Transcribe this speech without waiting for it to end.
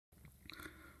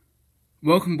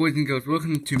Welcome boys and girls,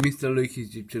 welcome to Mr. Luke's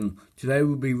YouTube channel. Today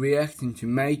we'll be reacting to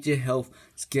major health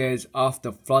scares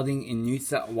after flooding in New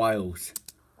South Wales.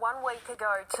 1 week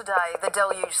ago today, the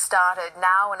deluge started.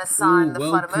 Now, in a sign the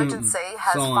flood emergency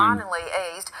has finally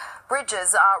eased.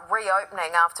 Bridges are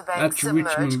reopening after being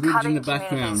submerged, cutting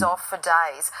communities off for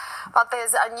days. But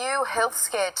there's a new health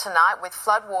scare tonight with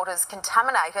floodwaters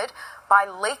contaminated by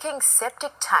leaking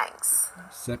septic tanks.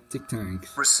 Septic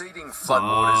tanks. Receding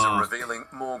floodwaters are revealing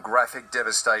more graphic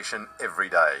devastation every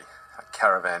day. A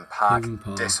caravan park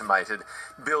decimated,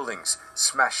 buildings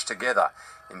smashed together.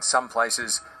 In some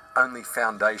places, only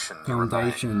foundations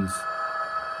remain.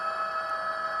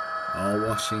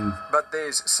 Washing. But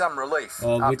there's some relief.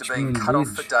 After being cut off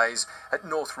for days at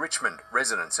North Richmond,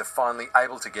 residents are finally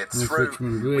able to get through,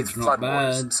 with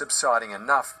floodwaters subsiding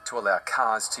enough to allow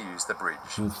cars to use the bridge.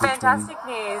 Fantastic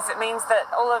news. It means that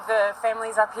all of the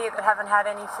families up here that haven't had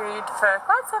any food for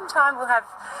quite some time will have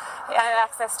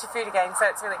access to food again, so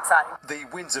it's really exciting. The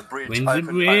Windsor Bridge opened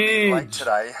only late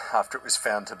today after it was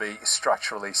found to be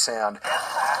structurally sound.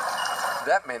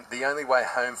 That meant the only way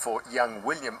home for young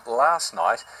William last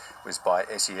night was by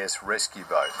SES rescue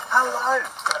boat. Hello!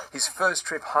 His first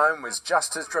trip home was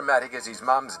just as dramatic as his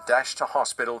mum's dash to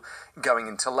hospital going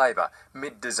into labour.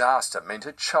 Mid-disaster meant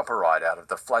a chopper ride out of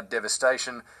the flood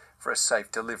devastation for a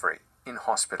safe delivery in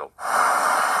hospital.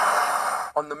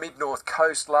 On the mid-north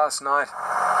coast last night,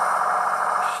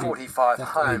 45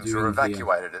 homes were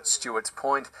evacuated at Stewart's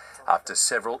Point after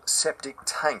several septic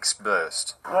tanks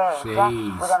burst. Yeah, we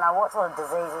don't know what sort of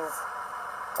diseases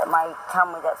that may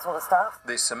come with that sort of stuff.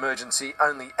 This emergency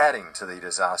only adding to the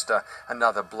disaster,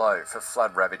 another blow for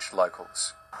flood-ravaged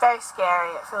locals. Very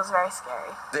scary. It feels very scary.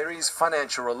 There is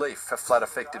financial relief for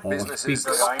flood-affected businesses.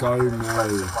 The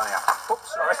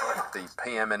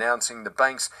PM announcing the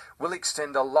banks will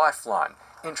extend a lifeline,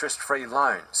 interest-free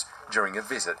loans, during a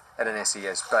visit at an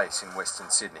SES base in Western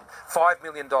Sydney. $5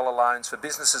 million loans for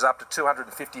businesses up to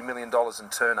 $250 million in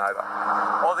turnover.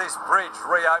 Well, this bridge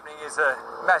reopening is a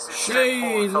massive step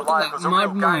forward for locals, a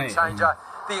real game changer.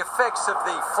 The effects of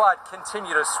the flood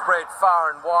continue to spread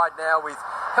far and wide now, with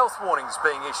health warnings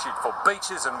being issued for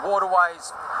beaches and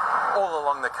waterways all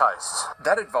along the coast.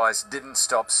 That advice didn't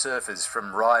stop surfers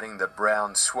from riding the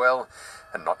brown swell,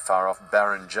 and not far off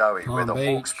Barrenjoey, where the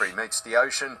Hawkesbury meets the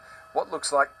ocean, what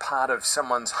looks like part of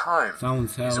someone's home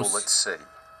is all at sea.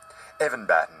 Evan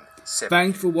Batten, 7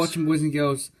 Thanks for watching, boys and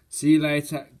girls. See you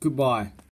later. Goodbye.